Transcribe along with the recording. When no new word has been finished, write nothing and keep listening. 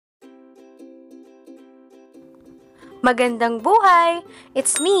Magandang buhay!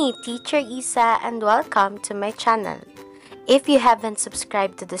 It's me, Teacher Isa, and welcome to my channel. If you haven't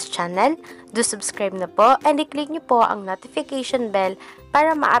subscribed to this channel, do subscribe na po and i-click nyo po ang notification bell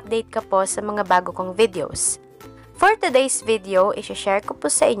para ma-update ka po sa mga bago kong videos. For today's video, i-share ko po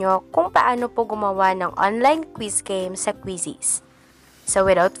sa inyo kung paano po gumawa ng online quiz game sa Quizizz. So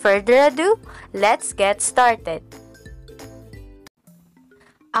without further ado, let's get started!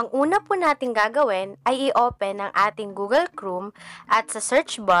 Ang una po nating gagawin ay i-open ang ating Google Chrome at sa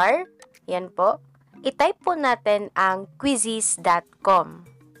search bar, yan po, i-type po natin ang quizizz.com.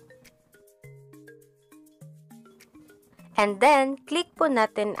 And then, click po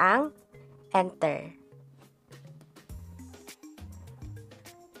natin ang enter.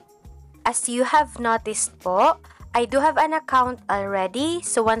 As you have noticed po, I do have an account already.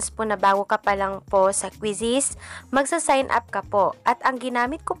 So once po na bago ka pa lang po sa Quizizz, magsa-sign up ka po. At ang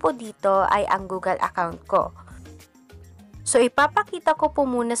ginamit ko po dito ay ang Google account ko. So ipapakita ko po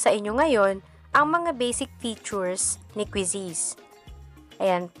muna sa inyo ngayon ang mga basic features ni Quizizz.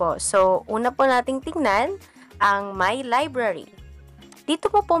 Ayan po. So una po nating tingnan ang My Library.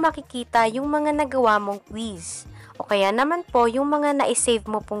 Dito po makikita yung mga nagawa mong quiz. O kaya naman po yung mga na-save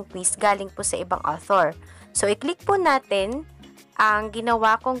mo pong quiz galing po sa ibang author. So, i-click po natin ang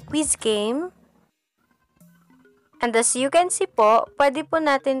ginawa kong quiz game. And as you can see po, pwede po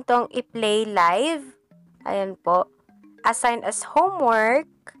natin tong i-play live. Ayan po. Assign as homework.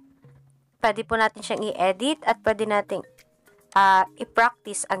 Pwede po natin siyang i-edit at pwede natin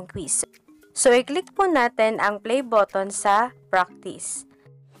i-practice ang quiz. So, i-click po natin ang play button sa practice.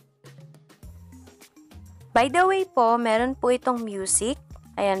 By the way po, meron po itong music.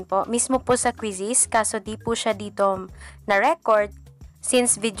 Ayan po, mismo po sa Quizizz, kaso di po siya dito na-record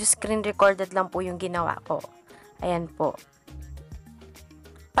since video screen recorded lang po yung ginawa ko. Ayan po.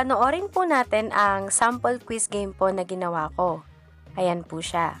 Panoorin po natin ang sample quiz game po na ginawa ko. Ayan po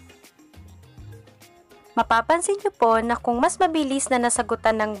siya. Mapapansin nyo po na kung mas mabilis na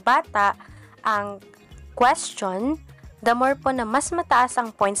nasagutan ng bata ang question, the more po na mas mataas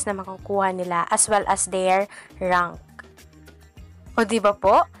ang points na makukuha nila as well as their rank. O diba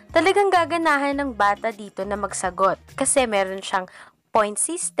po, talagang gaganahan ng bata dito na magsagot kasi meron siyang point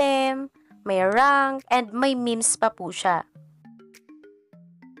system, may rank, and may memes pa po siya.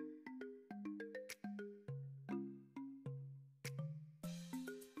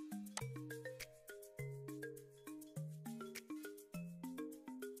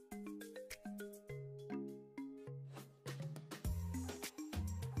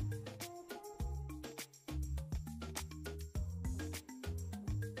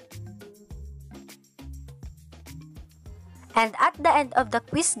 And at the end of the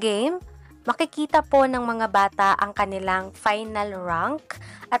quiz game, makikita po ng mga bata ang kanilang final rank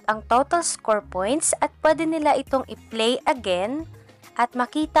at ang total score points at pwede nila itong i-play again at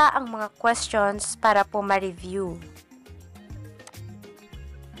makita ang mga questions para po ma-review.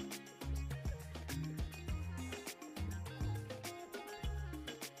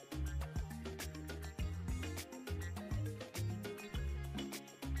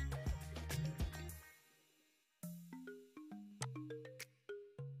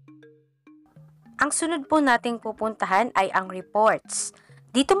 Ang sunod po nating pupuntahan ay ang reports.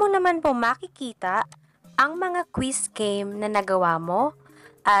 Dito mo naman po makikita ang mga quiz game na nagawa mo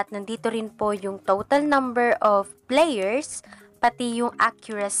at nandito rin po yung total number of players pati yung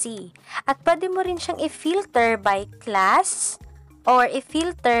accuracy. At pwede mo rin siyang i-filter by class or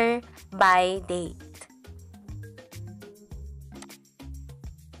i-filter by date.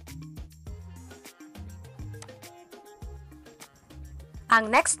 Ang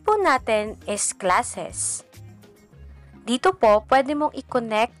next po natin is classes. Dito po, pwede mong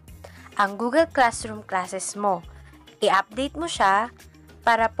i-connect ang Google Classroom classes mo. I-update mo siya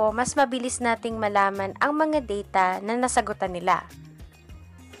para po mas mabilis nating malaman ang mga data na nasagutan nila.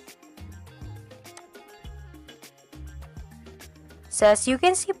 So as you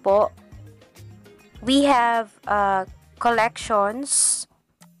can see po, we have collections,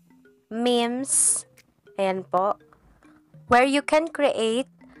 memes, ayan po, where you can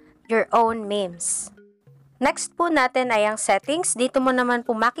create your own memes. Next po natin ay ang settings. Dito mo naman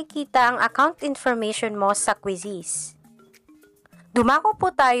po makikita ang account information mo sa Quizizz. Dumako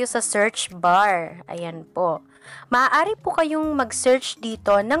po tayo sa search bar. Ayan po. Maaari po kayong mag-search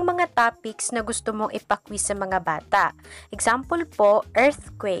dito ng mga topics na gusto mong ipakwiz sa mga bata. Example po,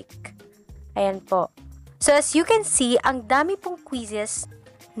 earthquake. Ayan po. So as you can see, ang dami pong quizzes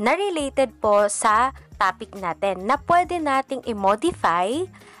na related po sa topic natin na pwede nating i-modify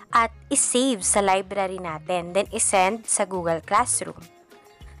at i-save sa library natin, then i-send sa Google Classroom.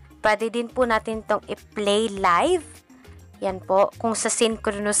 Pwede din po natin itong i-play live yan po, kung sa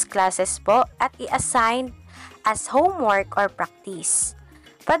synchronous classes po, at i-assign as homework or practice.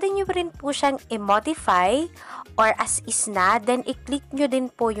 Pwede nyo rin po siyang i-modify or as is na, then i-click nyo din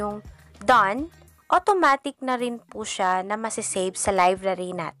po yung done, automatic na rin po siya na masisave sa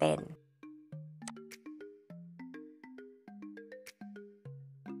library natin.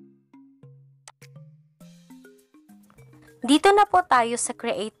 Dito na po tayo sa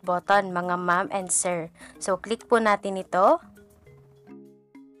create button, mga ma'am and sir. So, click po natin ito.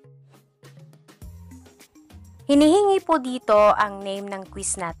 Hinihingi po dito ang name ng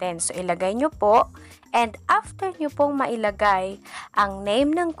quiz natin. So, ilagay nyo po. And after nyo pong mailagay ang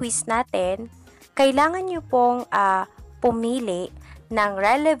name ng quiz natin, kailangan nyo pong pumili ng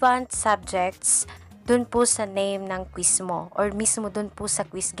relevant subjects dun po sa name ng quiz mo or mismo dun po sa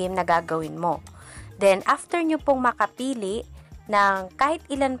quiz game na gagawin mo. Then, after nyo pong makapili ng kahit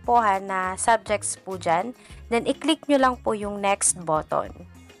ilan po na subjects po dyan, then i-click nyo lang po yung next button.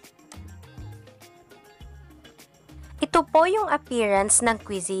 Ito po yung appearance ng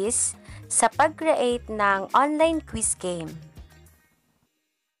Quizizz sa pag-create ng online quiz game.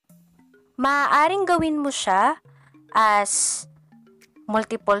 Maaaring gawin mo siya as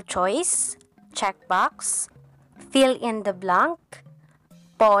multiple choice, checkbox, fill in the blank,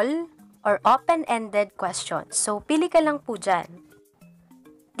 poll, or open-ended questions. So, pili ka lang po dyan.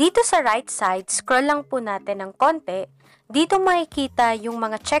 Dito sa right side, scroll lang po natin ng konti. Dito makikita yung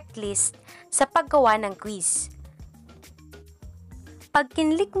mga checklist sa paggawa ng quiz. Pag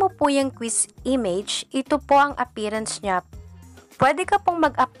kinlik mo po yung quiz image, ito po ang appearance niya. Pwede ka pong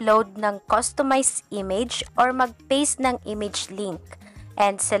mag-upload ng customized image or mag-paste ng image link.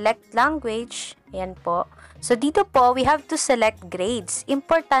 And select language. Ayan po. So, dito po, we have to select grades.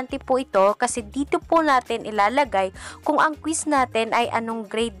 Importante po ito kasi dito po natin ilalagay kung ang quiz natin ay anong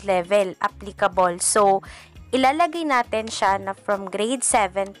grade level applicable. So, ilalagay natin siya na from grade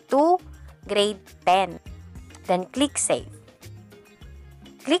 7 to grade 10. Then, click Save.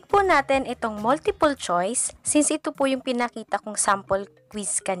 Click po natin itong multiple choice since ito po yung pinakita kong sample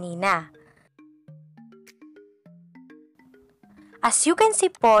quiz kanina. As you can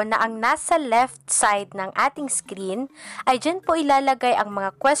see po na ang nasa left side ng ating screen ay dyan po ilalagay ang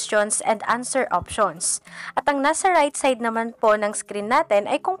mga questions and answer options. At ang nasa right side naman po ng screen natin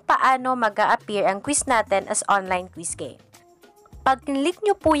ay kung paano mag-a-appear ang quiz natin as online quiz game. Pag click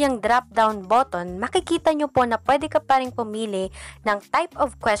nyo po yung drop-down button, makikita nyo po na pwede ka pa rin pumili ng type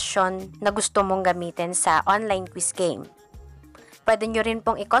of question na gusto mong gamitin sa online quiz game. Pwede nyo rin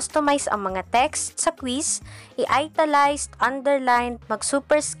pong i-customize ang mga text sa quiz, i-italize, underline,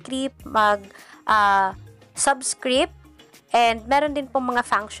 mag-superscript, mag-subscript, and meron din pong mga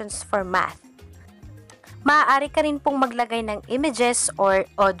functions for math. Maaari ka rin pong maglagay ng images or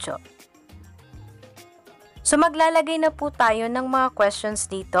audio. So, maglalagay na po tayo ng mga questions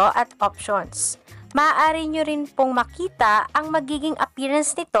dito at options. Maaari nyo rin pong makita ang magiging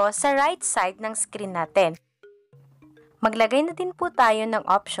appearance nito sa right side ng screen natin. Maglagay na din po tayo ng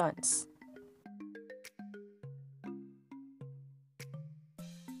options.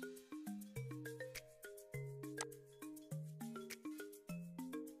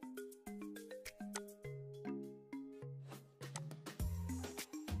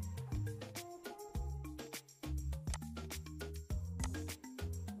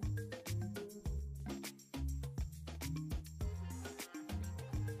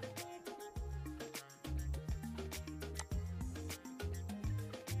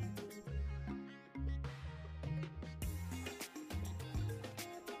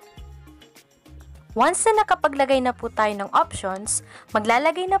 Once na nakapaglagay na po tayo ng options,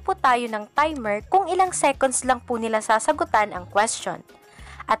 maglalagay na po tayo ng timer kung ilang seconds lang po nila sasagutan ang question.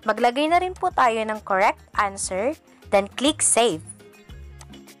 At maglagay na rin po tayo ng correct answer, then click Save.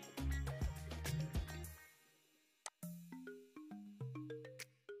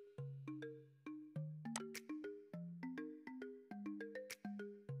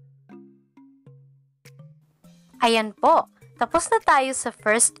 Ayan po, tapos na tayo sa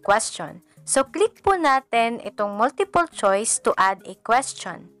first question. So, click po natin itong multiple choice to add a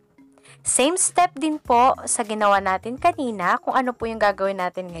question. Same step din po sa ginawa natin kanina kung ano po yung gagawin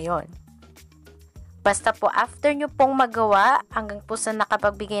natin ngayon. Basta po after nyo pong magawa, hanggang po sa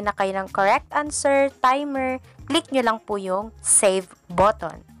nakapagbigay na kayo ng correct answer, timer, click nyo lang po yung save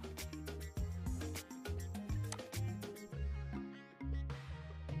button.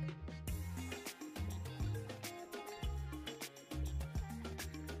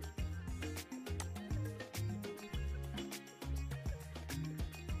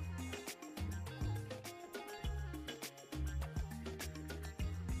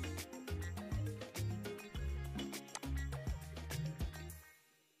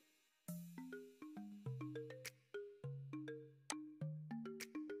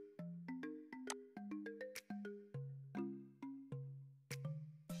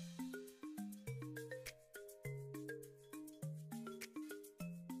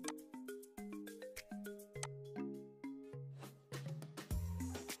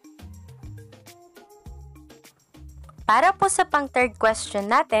 Para po sa pang third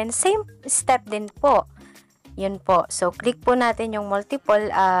question natin, same step din po. Yun po. So, click po natin yung multiple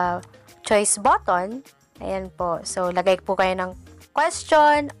choice button. Ayan po. So, lagay po kayo ng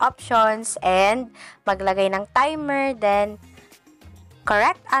question, options, and maglagay ng timer, then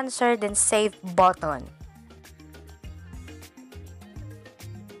correct answer, then save button.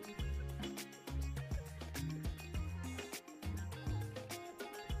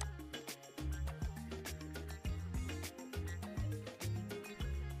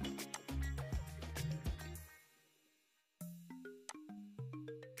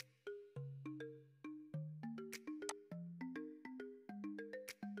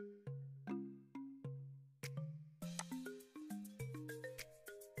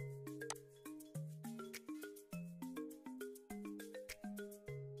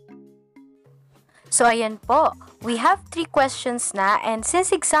 So, ayan po. We have 3 questions na, and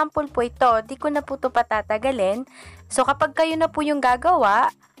since example po ito, di ko na po ito patatagalin. So, kapag kayo na po yung gagawa,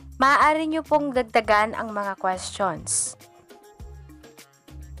 maaari nyo pong dagdagan ang mga questions.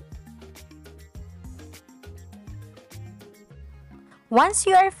 Once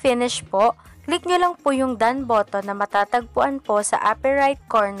you are finished po, click nyo lang po yung done button na matatagpuan po sa upper right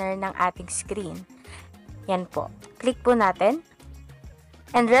corner ng ating screen. Yan po. Click po natin.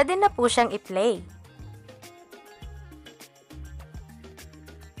 And ready na po siyang i-play.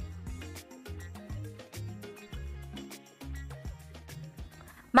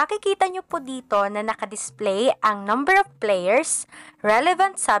 Makikita nyo po dito na nakadisplay ang number of players,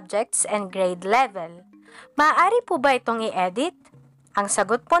 relevant subjects, and grade level. Maaari po ba itong i-edit? Ang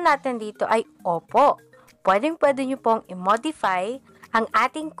sagot po natin dito ay opo. Pwedeng-pwede nyo pong i-modify ang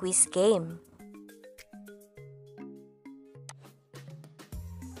ating quiz game.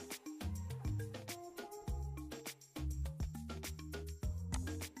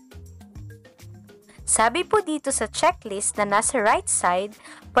 Sabi po dito sa checklist na nasa right side,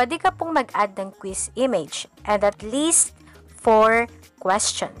 pwede ka pong mag-add ng quiz image and at least 4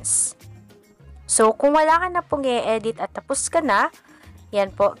 questions. So, kung wala ka na pong i-edit at tapos ka na,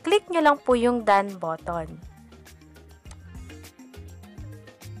 yan po, click nyo lang po yung done button.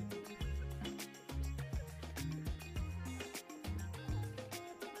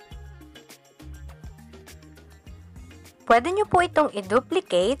 Pwede nyo po itong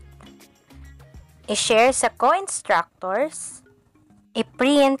i-duplicate, i-share sa co-instructors,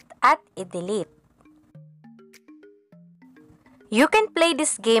 i-print at i-delete. You can play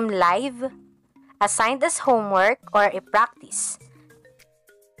this game live, assigned as homework, or i-practice.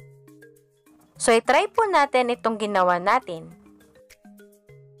 So, i-try po natin itong ginawa natin.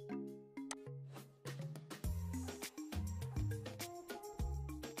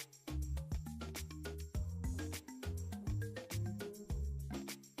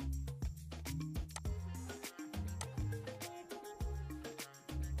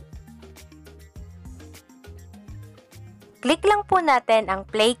 Click lang po natin ang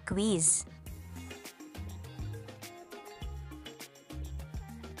Play Quiz.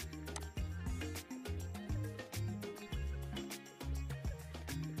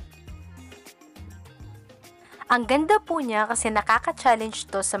 Ang ganda po niya kasi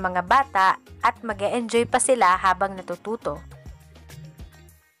nakaka-challenge to sa mga bata at mag-e-enjoy pa sila habang natututo.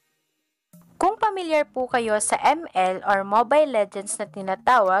 Kung familiar po kayo sa ML or Mobile Legends na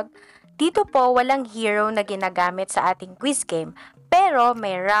tinatawag, dito po walang hero na ginagamit sa ating quiz game, pero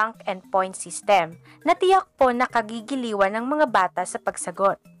may rank and point system na tiyak po nakagigiliwan ng mga bata sa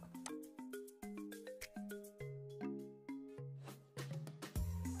pagsagot.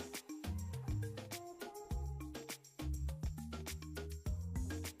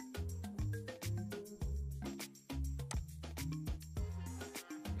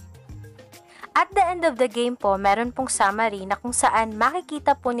 At the end of the game po, meron pong summary na kung saan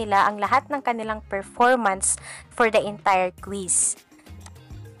makikita po nila ang lahat ng kanilang performance for the entire quiz.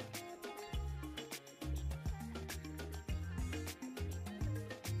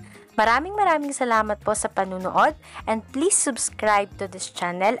 Maraming salamat po sa panunood and please subscribe to this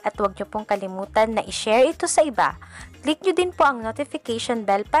channel at huwag niyo pong kalimutan na i-share ito sa iba. Click niyo din po ang notification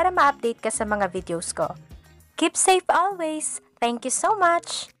bell para ma-update ka sa mga videos ko. Keep safe always! Thank you so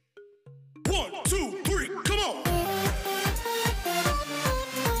much! 1, 2, 3.